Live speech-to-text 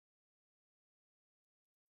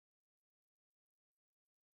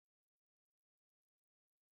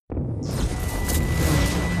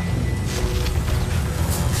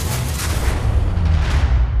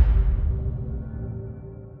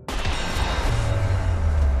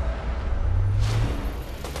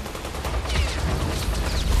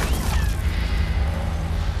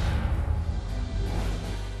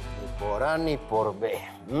por A ni por B.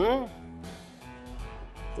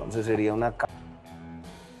 Entonces sería una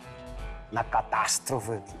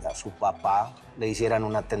catástrofe que a su papá le hicieran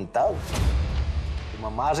un atentado. Tu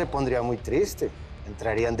mamá se pondría muy triste,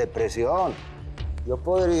 entraría en depresión. Yo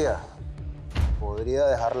podría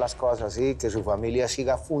dejar las cosas así, que su familia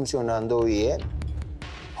siga funcionando bien.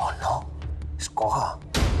 O no, escoja.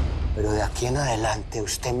 Pero de aquí en adelante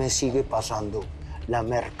usted me sigue pasando la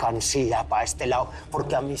mercancía para este lado,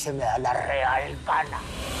 porque a mí se me da la real gana.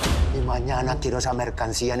 Y mañana quiero esa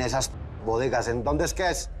mercancía en esas bodegas. ¿En dónde es que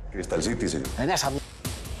es? Crystal City, señor. En esa.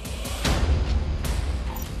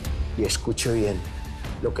 Y escuche bien,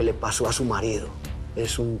 lo que le pasó a su marido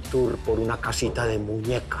es un tour por una casita de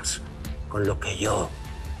muñecas, con lo que yo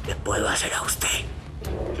le puedo hacer a usted.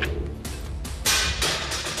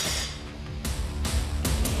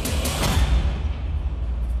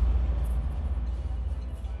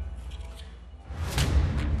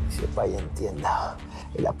 Sepa y entienda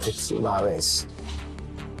que la próxima vez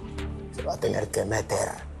se va a tener que meter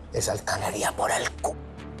esa altanería por el cu...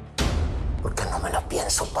 porque no me lo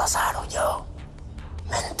pienso pasar, o yo.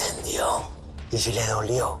 ¿Me entendió? Y si le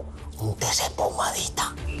dolió, un té de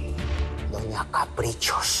pomadita. Doña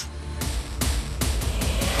Caprichos.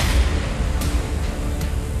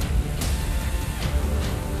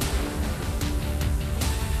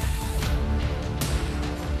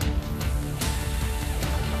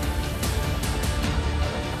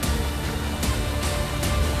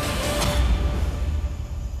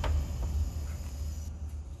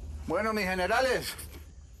 Bueno, mis generales,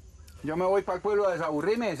 yo me voy para el pueblo a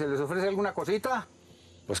desaburrirme. ¿Se les ofrece alguna cosita?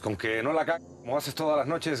 Pues con que no la cagas como haces todas las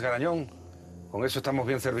noches, Garañón, con eso estamos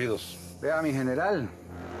bien servidos. Vea, mi general,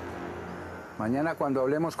 mañana cuando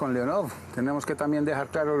hablemos con Leonov, tenemos que también dejar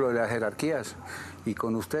claro lo de las jerarquías. Y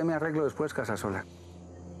con usted me arreglo después, Casasola.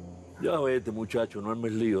 Ya vete, muchacho, no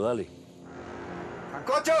armes lío, dale.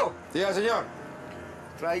 ¡Sancocho! Sí, señor.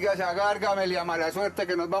 Tráigase a Gárgamel y a mala suerte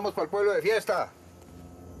que nos vamos para el pueblo de fiesta.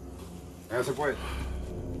 Ya se puede.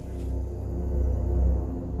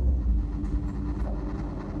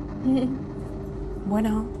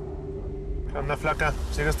 Bueno. ¿Qué onda, flaca?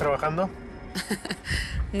 ¿Sigues trabajando?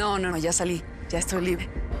 No, ya salí. Ya estoy libre.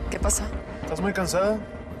 ¿Qué pasó? ¿Estás muy cansada?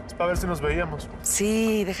 Es para ver si nos veíamos.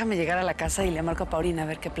 Sí, déjame llegar a la casa y le marco a Paulina a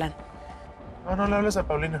ver qué plan. No le hables a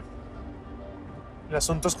Paulina. El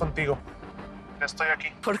asunto es contigo. Ya estoy aquí.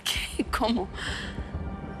 ¿Por qué? ¿Cómo?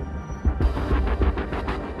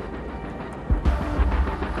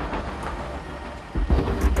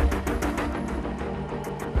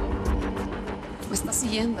 Me estás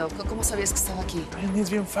siguiendo. ¿Cómo sabías que estaba aquí? Ay, es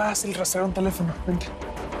bien fácil rastrear un teléfono. Vente.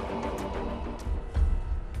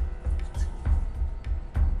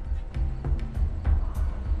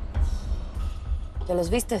 ¿Ya los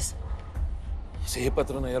vistes? Sí,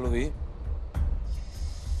 patrona, ya lo vi.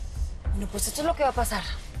 Bueno, pues esto es lo que va a pasar.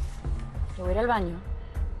 Yo voy a ir al baño.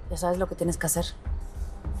 Ya sabes lo que tienes que hacer.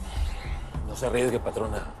 No se arriesgue,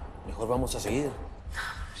 patrona. Mejor vamos a seguir.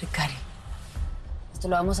 Ricari, esto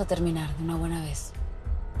lo vamos a terminar de una buena vez.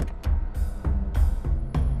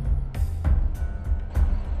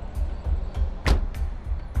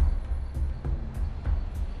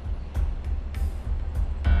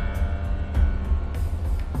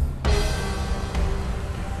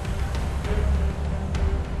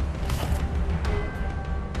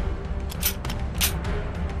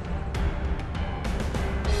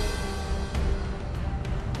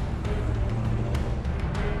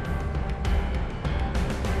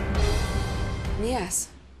 ¿Mías?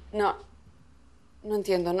 No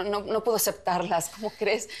entiendo, no puedo aceptarlas. ¿Cómo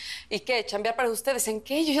crees? ¿Y qué? ¿Chambear para ustedes? ¿En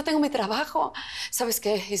qué? Yo ya tengo mi trabajo. ¿Sabes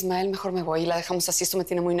qué, Ismael? Mejor me voy y la dejamos así. Esto me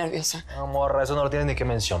tiene muy nerviosa. No, morra, eso no lo tienes ni que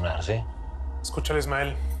mencionar, ¿sí? Escúchale,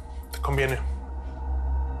 Ismael. Te conviene.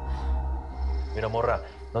 Mira, morra,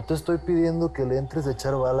 no te estoy pidiendo que le entres a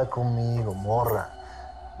echar bala conmigo,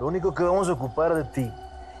 morra. Lo único que vamos a ocupar de ti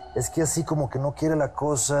es que así como que no quiere la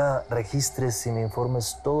cosa, registres y me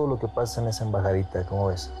informes todo lo que pasa en esa embajadita. ¿Cómo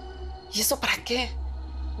ves? ¿Y eso para qué?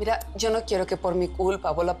 Mira, yo no quiero que por mi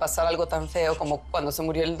culpa vuelva a pasar algo tan feo como cuando se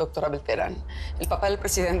murió el doctor Abel, el papá del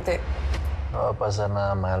presidente. No va a pasar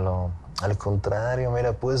nada malo. Al contrario,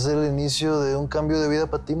 mira, puede ser el inicio de un cambio de vida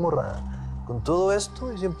para ti, morra. Con todo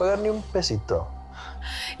esto y sin pagar ni un pesito.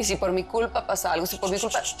 Y si por mi culpa pasa algo, si por mi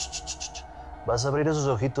culpa... Vas a abrir esos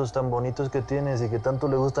ojitos tan bonitos que tienes y que tanto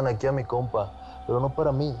le gustan aquí a mi compa. Pero no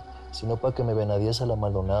para mí, sino para que me venadies a la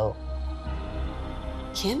Maldonado.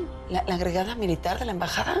 ¿Quién? ¿La agregada militar de la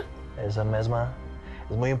embajada? Esa misma.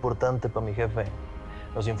 Es muy importante para mi jefe.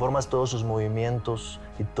 Nos informas todos sus movimientos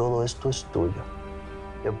y todo esto es tuyo.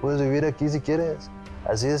 Ya puedes vivir aquí si quieres.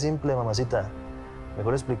 Así de simple, mamacita.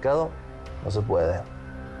 Mejor explicado, No se puede.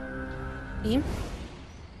 ¿Y?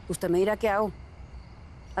 Usted me dirá qué hago.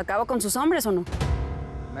 ¿Acabo con sus hombres o no?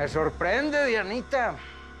 Me sorprende, Dianita.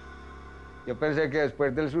 Yo pensé que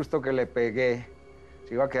después del susto que le pegué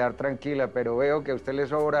se iba a quedar tranquila, pero veo que a usted le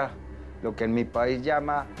sobra lo que en mi país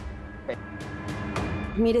llama...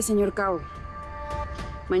 Mire, señor Cabo,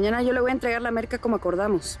 mañana yo le voy a entregar la merca como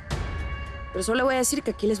acordamos. Pero solo le voy a decir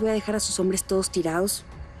que aquí les voy a dejar a sus hombres todos tirados.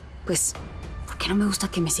 Pues, porque no me gusta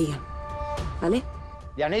que me sigan. ¿Vale?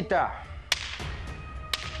 Dianita.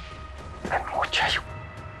 El muchacho.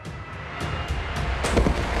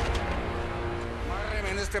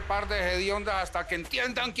 Amárreme en este par de hediondas hasta que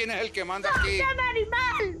entiendan quién es el que manda aquí. ¡No,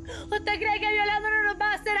 animal! ¿Usted cree que violando no nos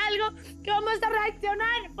va a hacer algo? ¿Que vamos a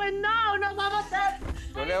reaccionar? Pues no, no vamos a hacer.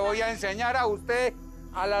 Yo le voy a enseñar a usted,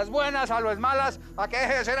 a las buenas, a las malas, a que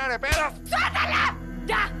deje de ser arepera. ¡Suéltala!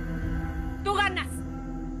 ¡Ya! Tú ganas.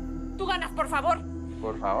 Tú ganas, por favor.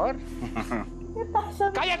 Por favor. ¿Qué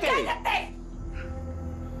pasa? ¡Cállate! ¡Cállate!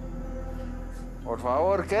 ¿Por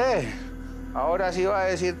favor qué? Ahora sí va a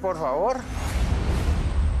decir por favor.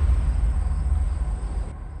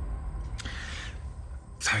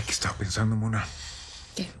 ¿Sabe qué estaba pensando, Mona?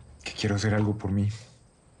 ¿Qué? Que quiero hacer algo por mí.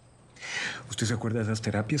 ¿Usted se acuerda de esas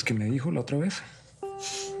terapias que me dijo la otra vez?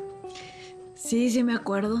 Sí, sí me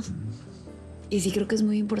acuerdo. Y sí creo que es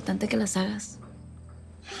muy importante que las hagas.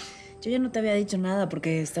 Yo ya no te había dicho nada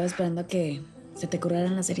porque estaba esperando a que se te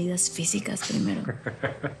curaran las heridas físicas primero.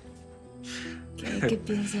 ¿Qué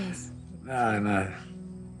piensas? Nada.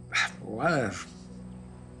 Bobadas.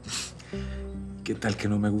 ¿Qué tal que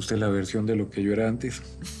no me guste la versión de lo que yo era antes?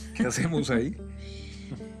 ¿Qué hacemos ahí?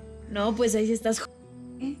 No, pues ahí sí estás...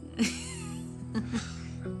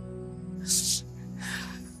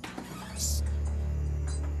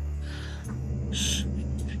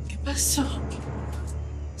 ¿Qué pasó?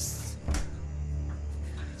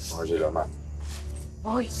 Oye, la mamá.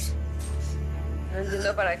 Hoy. No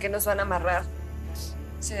entiendo para qué nos van a amarrar.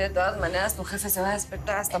 Si de todas maneras tu jefe se va a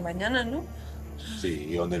despertar hasta mañana, ¿no? Sí,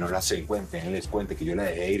 y donde no las encuentren, les cuente que yo la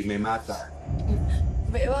dejé ir, me mata.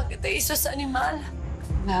 Beba, ¿qué te hizo ese animal?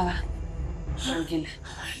 Nada. Tranquila.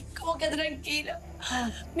 ¿Cómo que tranquila?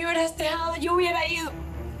 Me hubieras dejado, yo hubiera ido.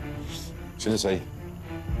 Siéntese ahí.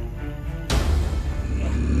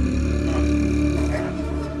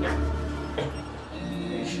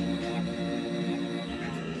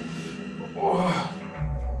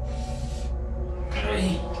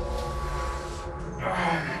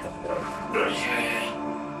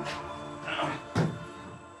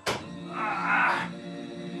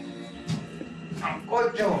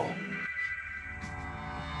 ¡Cocho!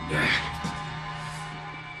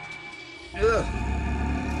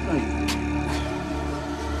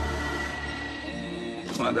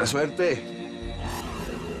 Mala suerte.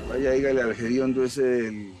 Vaya, dígale al hediondo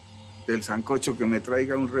ese del sancocho que me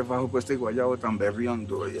traiga un refajo pues este guayabo tan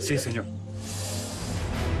berriondo. Vaya, Sí, señor.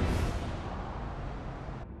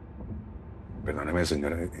 Perdóneme,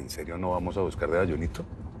 señora, ¿en serio no vamos a buscar de ayunito?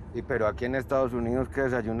 ¿Y pero aquí en Estados Unidos qué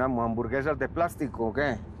desayunamos? ¿Hamburguesas de plástico o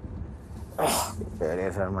qué? Qué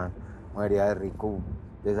pereza, hermano. Moría de rico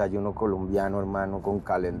desayuno colombiano, hermano, con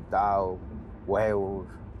calentado, huevos,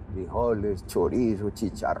 frijoles, chorizo,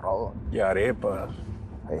 chicharrón. Y arepas.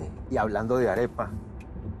 Y hablando de arepa,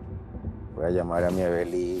 voy a llamar a mi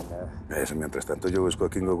Evelina. Eso, mientras tanto yo busco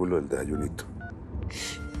aquí en Google el de ayunito.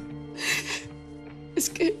 Es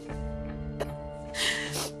que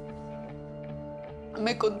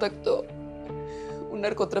me contactó un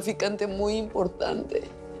narcotraficante muy importante.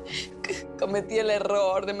 Cometí el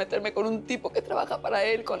error de meterme con un tipo que trabaja para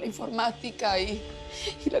él con la informática y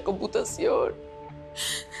la computación.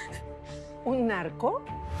 ¿Un narco?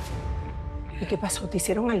 ¿Y qué pasó? ¿Te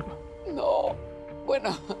hicieron algo? No,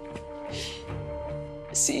 bueno,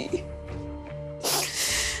 sí.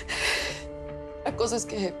 La cosa es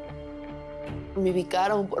que me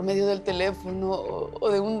ubicaron por medio del teléfono o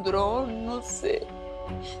de un dron, no sé.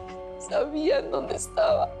 Sabían dónde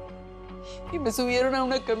estaba. Y me subieron a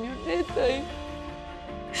una camioneta y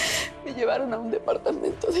me llevaron a un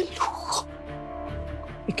departamento de lujo.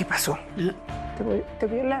 ¿Y qué pasó? ¿Te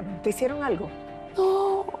violaron? ¿Te hicieron algo?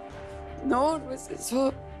 No es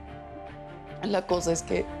eso. La cosa es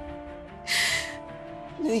que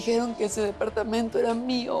me dijeron que ese departamento era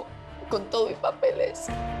mío con todo y papeles.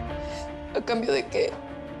 ¿A cambio de qué?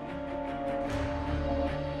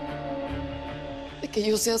 De que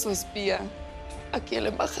yo sea su espía aquí en la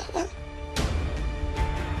embajada.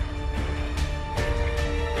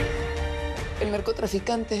 El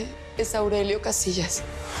narcotraficante es Aurelio Casillas.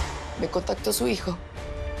 Me contactó su hijo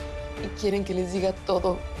y quieren que les diga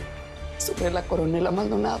todo sobre la coronela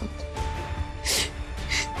Maldonado.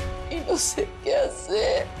 Y no sé qué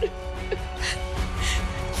hacer.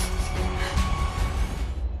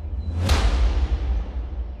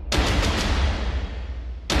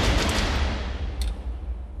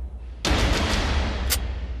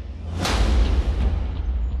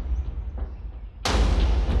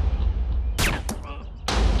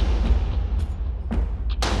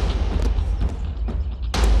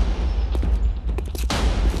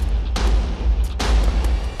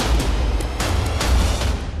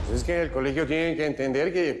 Es que en el colegio tienen que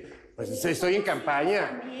entender que pues, estoy en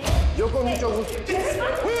campaña. Yo con mucho gusto.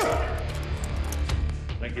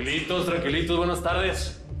 Tranquilitos, tranquilitos, buenas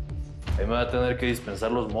tardes. Ahí me va a tener que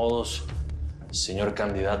dispensar los modos, señor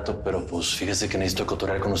candidato, pero pues fíjese que necesito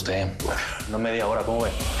cotorrear con usted. No media hora, ¿cómo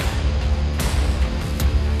ve?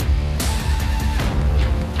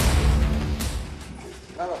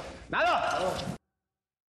 ¡Nada!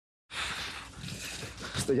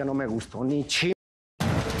 Esto ya no me gustó ni chi.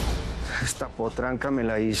 Esta potranca me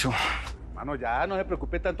la hizo. Mano, ya no se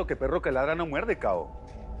preocupe tanto que perro que ladra no muerde, cabo.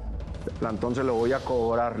 El plantón se lo voy a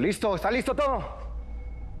cobrar. ¿Listo? ¿Está listo todo?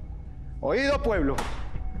 Oído, pueblo.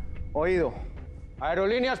 Oído.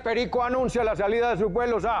 Aerolíneas Perico anuncia la salida de sus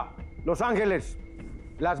vuelos a Los Ángeles,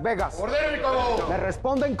 Las Vegas. ¡Ordene, cabo! Me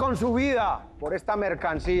responden con su vida por esta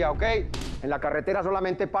mercancía, ¿ok? En la carretera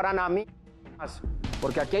solamente paran a mí,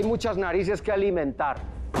 porque aquí hay muchas narices que alimentar.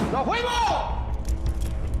 ¡Nos fuimos!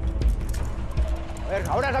 A ver,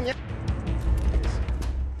 ahora esa mierda.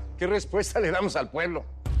 ¿Qué respuesta le damos al pueblo?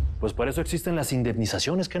 Pues por eso existen las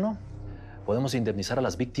indemnizaciones, ¿qué no? Podemos indemnizar a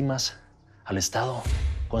las víctimas, al Estado,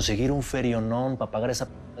 conseguir un ferionón para pagar esa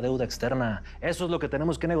deuda externa. Eso es lo que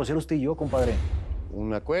tenemos que negociar usted y yo, compadre.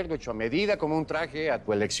 Un acuerdo hecho a medida, como un traje a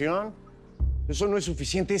tu elección. Eso no es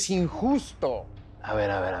suficiente, es injusto. A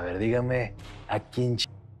ver, dígame, ¿a quién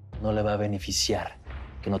no le va a beneficiar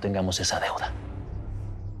que no tengamos esa deuda?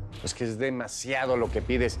 Es que es demasiado lo que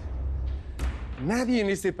pides. Nadie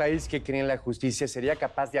en este país que cree en la justicia sería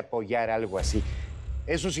capaz de apoyar algo así.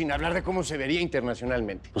 Eso sin hablar de cómo se vería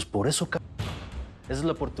internacionalmente. Pues por eso, esa es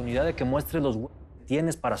la oportunidad de que muestres los huevos que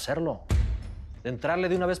tienes para hacerlo. De entrarle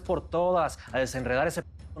de una vez por todas a desenredar ese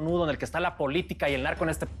nudo en el que está la política y el narco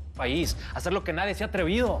en este país. Hacer lo que nadie se ha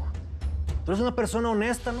atrevido. Tú eres una persona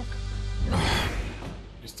honesta, ¿no?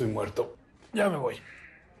 Estoy muerto. Ya me voy.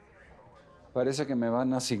 Parece que me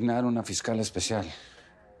van a asignar una fiscal especial.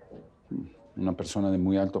 Una persona de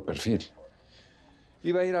muy alto perfil.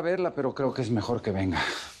 Iba a ir a verla, pero creo que es mejor que venga.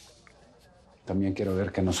 También quiero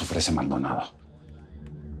ver qué nos ofrece Maldonado.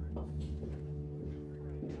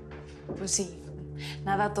 Pues sí,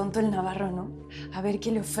 nada tonto el Navarro, ¿no? A ver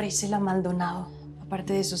qué le ofrece la Maldonado,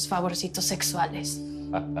 aparte de sus favorcitos sexuales.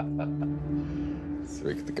 Se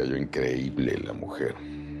ve que te cayó increíble la mujer.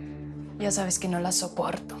 Ya sabes que no la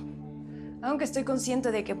soporto. Aunque estoy consciente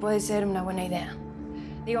de que puede ser una buena idea.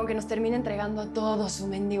 Digo, aunque nos termine entregando a todo su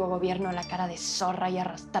mendigo gobierno, la cara de zorra y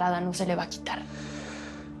arrastrada no se le va a quitar.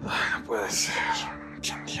 Ay, no puede ser.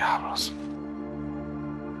 ¿Quién diablos?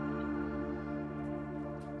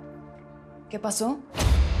 ¿Qué pasó?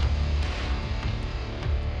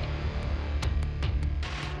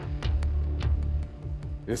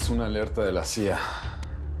 Es una alerta de la CIA.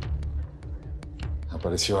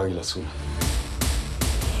 Apareció Águila Azul.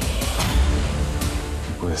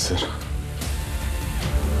 ¿Qué puede ser?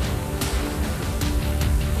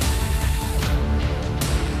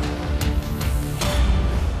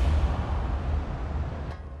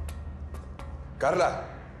 Carla.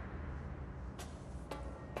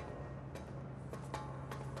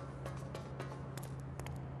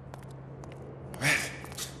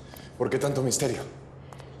 ¿Por qué tanto misterio?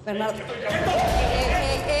 Bernardo.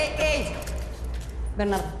 ¡Ey!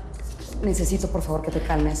 Bernardo, necesito por favor que te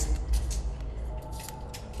calmes.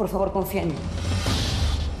 Por favor, confía en mí.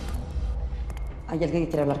 Hay alguien que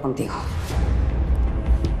quiere hablar contigo.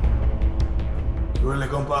 Súbele,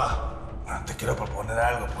 compa. Te quiero proponer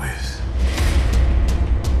algo, pues.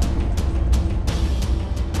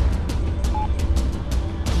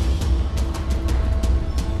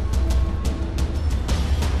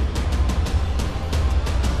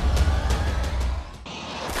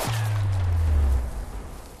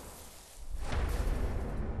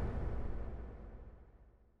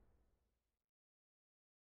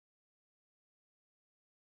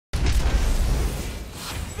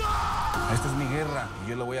 Esta es mi guerra y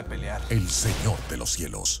yo la voy a pelear. El Señor de los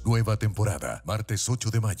Cielos. Nueva temporada. Martes 8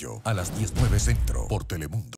 de mayo a las 19 Centro por Telemundo.